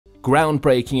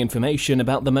Groundbreaking information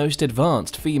about the most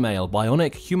advanced female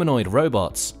bionic humanoid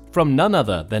robots from none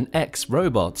other than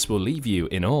EXRobots will leave you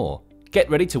in awe. Get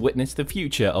ready to witness the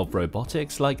future of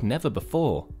robotics like never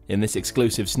before. In this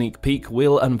exclusive sneak peek,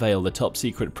 we'll unveil the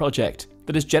top-secret project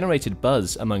that has generated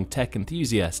buzz among tech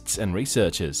enthusiasts and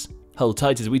researchers. Hold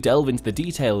tight as we delve into the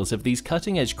details of these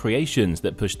cutting-edge creations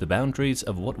that push the boundaries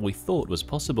of what we thought was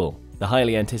possible. The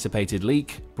highly anticipated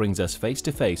leak brings us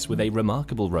face-to-face with a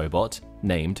remarkable robot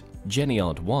named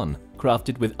Geniod-1.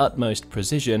 Crafted with utmost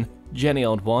precision,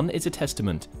 Geniod-1 is a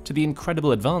testament to the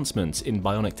incredible advancements in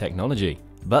bionic technology.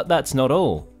 But that's not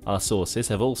all. Our sources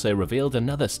have also revealed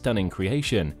another stunning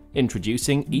creation,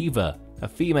 introducing Eva, a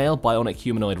female bionic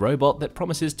humanoid robot that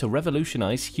promises to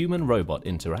revolutionize human-robot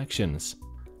interactions.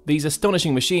 These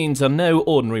astonishing machines are no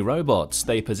ordinary robots.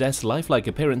 They possess lifelike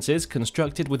appearances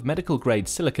constructed with medical-grade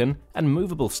silicon and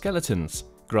movable skeletons,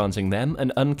 granting them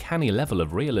an uncanny level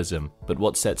of realism. But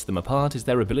what sets them apart is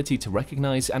their ability to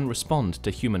recognize and respond to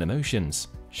human emotions,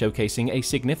 showcasing a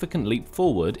significant leap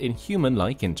forward in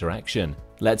human-like interaction.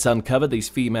 Let's uncover these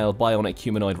female bionic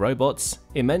humanoid robots'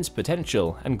 immense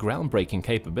potential and groundbreaking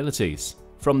capabilities.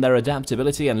 From their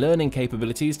adaptability and learning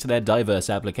capabilities to their diverse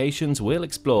applications, we'll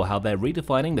explore how they're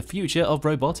redefining the future of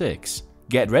robotics.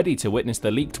 Get ready to witness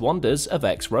the leaked wonders of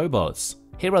EXRobots.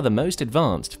 Here are the most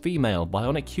advanced female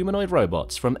bionic humanoid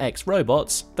robots from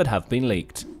EXRobots that have been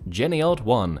leaked.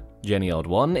 Geniod-1.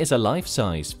 Geniod-1 is a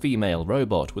life-size female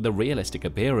robot with a realistic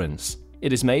appearance.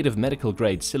 It is made of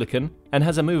medical-grade silicon and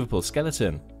has a movable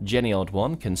skeleton.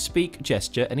 Geniod-1 can speak,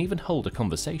 gesture, and even hold a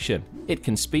conversation.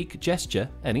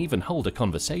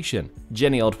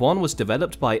 Geniod-1 was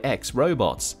developed by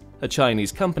EXRobots, a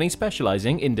Chinese company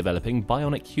specializing in developing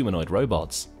bionic humanoid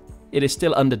robots. It is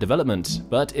still under development,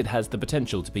 but it has the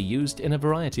potential to be used in a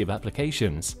variety of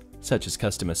applications, such as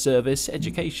customer service,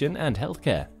 education, and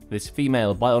healthcare. This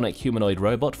female bionic humanoid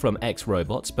robot from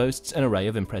EXRobots boasts an array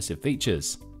of impressive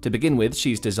features. To begin with,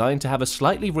 she's designed to have a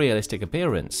slightly realistic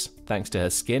appearance, thanks to her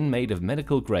skin made of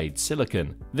medical-grade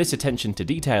silicon. This attention to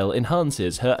detail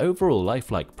enhances her overall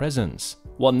lifelike presence.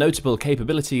 One notable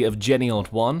capability of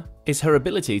Geniod-1 is her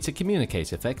ability to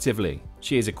communicate effectively.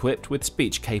 She is equipped with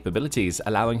speech capabilities,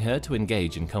 allowing her to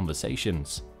engage in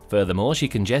conversations. Furthermore, she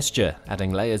can gesture,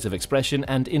 adding layers of expression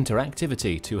and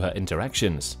interactivity to her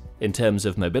interactions. In terms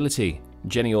of mobility,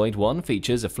 Geniod-1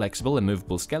 features a flexible and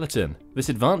movable skeleton. This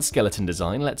advanced skeleton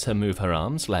design lets her move her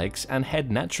arms, legs, and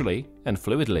head naturally and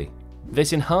fluidly.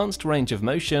 This enhanced range of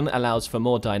motion allows for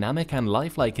more dynamic and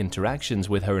lifelike interactions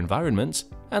with her environment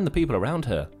and the people around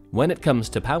her. When it comes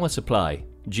to power supply,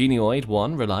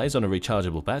 Geniod-1 relies on a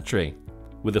rechargeable battery.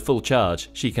 With a full charge,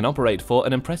 she can operate for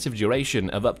an impressive duration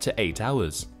of up to 8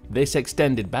 hours. This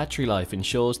extended battery life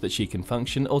ensures that she can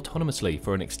function autonomously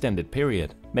for an extended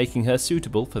period, making her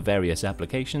suitable for various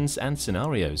applications and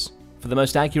scenarios. For the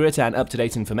most accurate and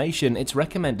up-to-date information, it's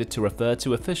recommended to refer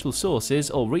to official sources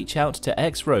or reach out to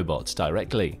EXRobots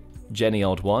directly.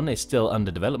 Geniod-1 is still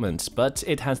under development, but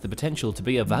it has the potential to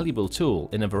be a valuable tool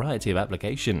in a variety of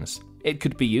applications. It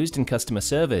could be used in customer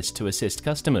service to assist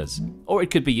customers, or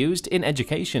it could be used in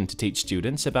education to teach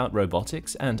students about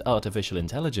robotics and artificial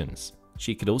intelligence.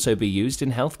 She could also be used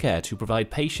in healthcare to provide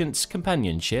patients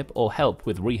companionship or help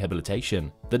with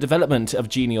rehabilitation. The development of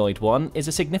Geniod-1 is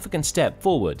a significant step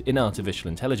forward in artificial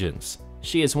intelligence.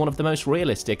 She is one of the most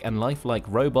realistic and lifelike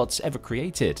robots ever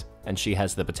created, and she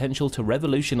has the potential to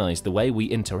revolutionize the way we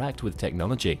interact with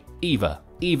technology. Eva.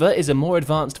 Eva is a more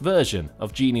advanced version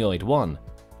of Geniod-1.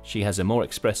 She has a more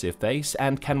expressive face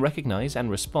and can recognize and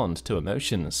respond to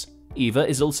emotions. Eva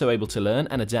is also able to learn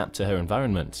and adapt to her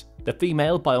environment. The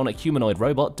female bionic humanoid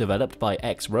robot developed by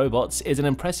EXRobots is an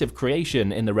impressive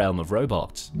creation in the realm of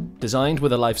robots. Designed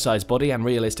with a life-size body and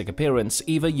realistic appearance,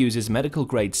 Eva uses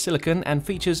medical-grade silicon and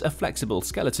features a flexible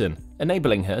skeleton,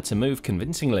 enabling her to move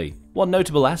convincingly. One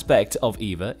notable aspect of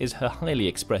Eva is her highly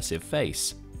expressive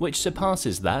face, which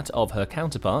surpasses that of her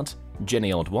counterpart,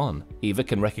 Geniod-1. Eva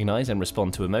can recognize and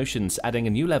respond to emotions, adding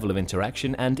a new level of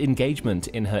interaction and engagement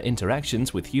in her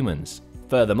interactions with humans.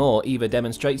 Furthermore, Eva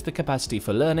demonstrates the capacity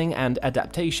for learning and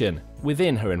adaptation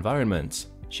within her environment.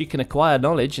 She can acquire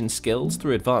knowledge and skills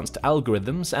through advanced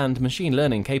algorithms and machine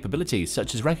learning capabilities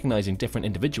such as recognizing different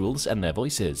individuals and their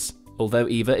voices. Although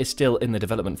Eva is still in the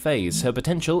development phase, her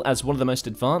potential as one of the most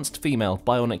advanced female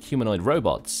bionic humanoid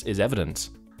robots is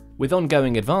evident. With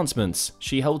ongoing advancements,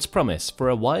 she holds promise for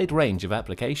a wide range of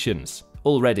applications.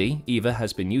 Already, Eva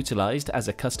has been utilized as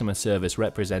a customer service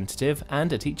representative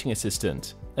and a teaching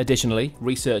assistant. Additionally,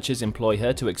 researchers employ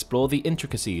her to explore the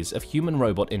intricacies of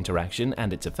human-robot interaction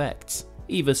and its effects.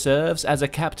 Eva serves as a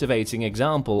captivating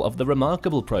example of the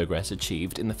remarkable progress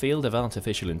achieved in the field of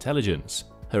artificial intelligence.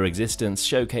 Her existence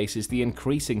showcases the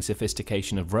increasing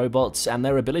sophistication of robots and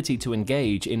their ability to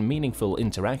engage in meaningful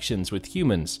interactions with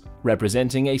humans,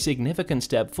 representing a significant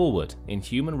step forward in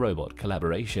human-robot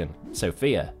collaboration.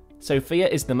 Sophia. Sophia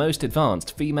is the most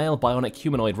advanced female bionic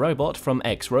humanoid robot from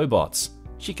EXRobots.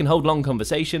 She can hold long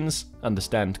conversations,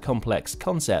 understand complex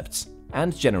concepts,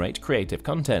 and generate creative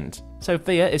content.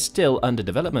 Sophia is still under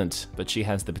development, but she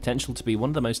has the potential to be one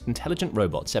of the most intelligent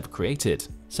robots ever created.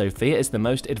 Sophia is the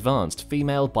most advanced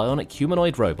female bionic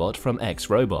humanoid robot from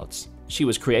EXRobots. She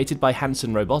was created by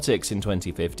Hanson Robotics in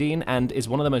 2015 and is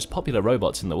one of the most popular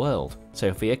robots in the world.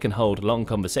 Sophia can hold long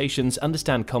conversations,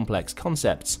 understand complex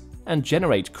concepts, and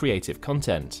generate creative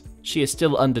content. She is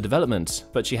still under development,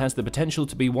 but she has the potential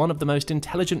to be one of the most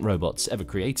intelligent robots ever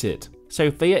created.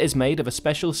 Sophia is made of a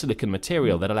special silicon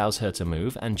material that allows her to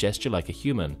move and gesture like a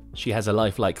human. She has a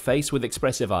lifelike face with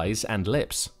expressive eyes and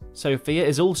lips. Sophia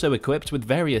is also equipped with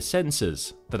various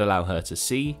sensors that allow her to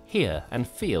see, hear, and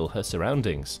feel her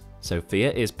surroundings.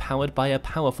 Sophia is powered by a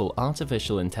powerful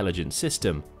artificial intelligence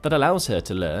system that allows her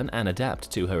to learn and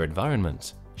adapt to her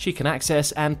environment. She can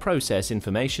access and process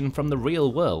information from the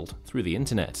real world through the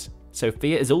internet.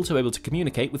 Sophia is also able to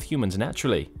communicate with humans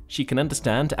naturally. She can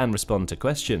understand and respond to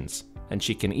questions, and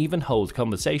she can even hold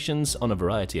conversations on a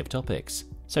variety of topics.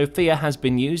 Sophia has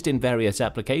been used in various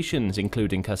applications,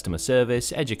 including customer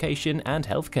service, education, and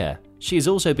healthcare. She has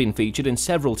also been featured in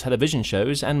several television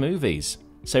shows and movies.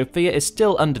 Sophia is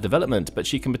still under development, but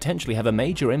she can potentially have a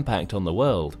major impact on the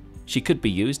world. She could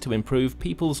be used to improve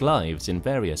people's lives in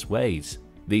various ways.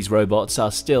 These robots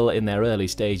are still in their early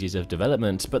stages of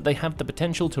development, but they have the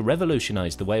potential to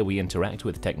revolutionize the way we interact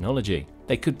with technology.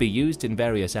 They could be used in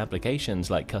various applications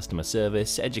like customer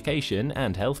service, education,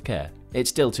 and healthcare.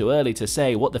 It's still too early to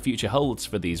say what the future holds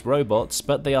for these robots,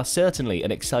 but they are certainly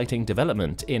an exciting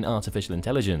development in artificial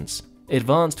intelligence.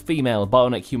 Advanced female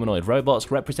bionic humanoid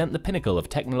robots represent the pinnacle of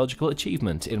technological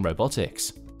achievement in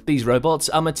robotics. These robots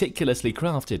are meticulously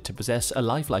crafted to possess a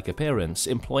lifelike appearance,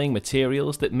 employing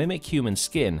materials that mimic human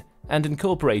skin and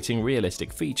incorporating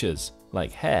realistic features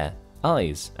like hair,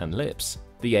 eyes, and lips.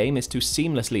 The aim is to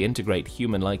seamlessly integrate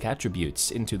human-like attributes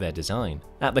into their design.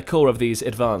 At the core of these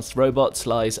advanced robots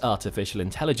lies artificial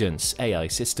intelligence, AI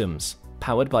systems.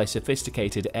 Powered by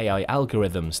sophisticated AI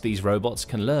algorithms, these robots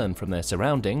can learn from their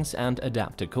surroundings and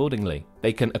adapt accordingly.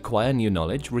 They can acquire new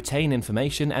knowledge, retain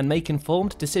information, and make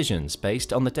informed decisions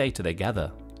based on the data they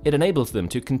gather. It enables them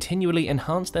to continually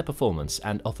enhance their performance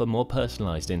and offer more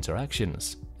personalized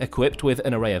interactions. Equipped with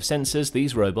an array of sensors,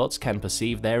 these robots can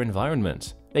perceive their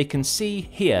environment. They can see,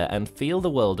 hear, and feel the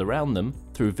world around them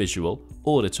through visual,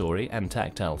 auditory, and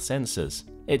tactile sensors.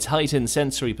 Its heightened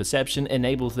sensory perception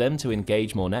enables them to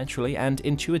engage more naturally and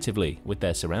intuitively with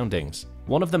their surroundings.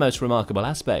 One of the most remarkable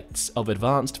aspects of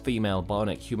advanced female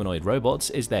bionic humanoid robots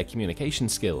is their communication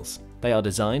skills. They are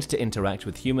designed to interact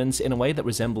with humans in a way that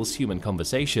resembles human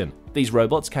conversation. These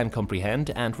robots can comprehend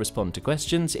and respond to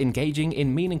questions, engaging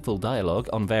in meaningful dialogue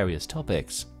on various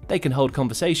topics. They can hold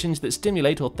conversations that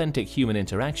stimulate authentic human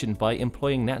interaction by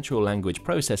employing natural language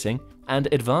processing and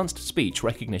advanced speech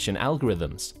recognition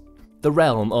algorithms. The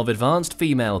realm of advanced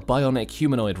female bionic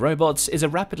humanoid robots is a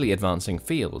rapidly advancing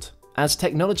field. As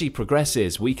technology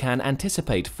progresses, we can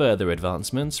anticipate further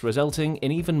advancements, resulting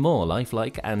in even more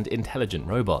lifelike and intelligent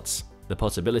robots. The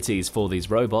possibilities for these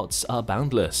robots are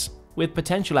boundless, with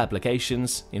potential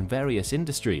applications in various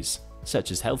industries,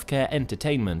 such as healthcare,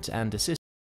 entertainment, and assistance.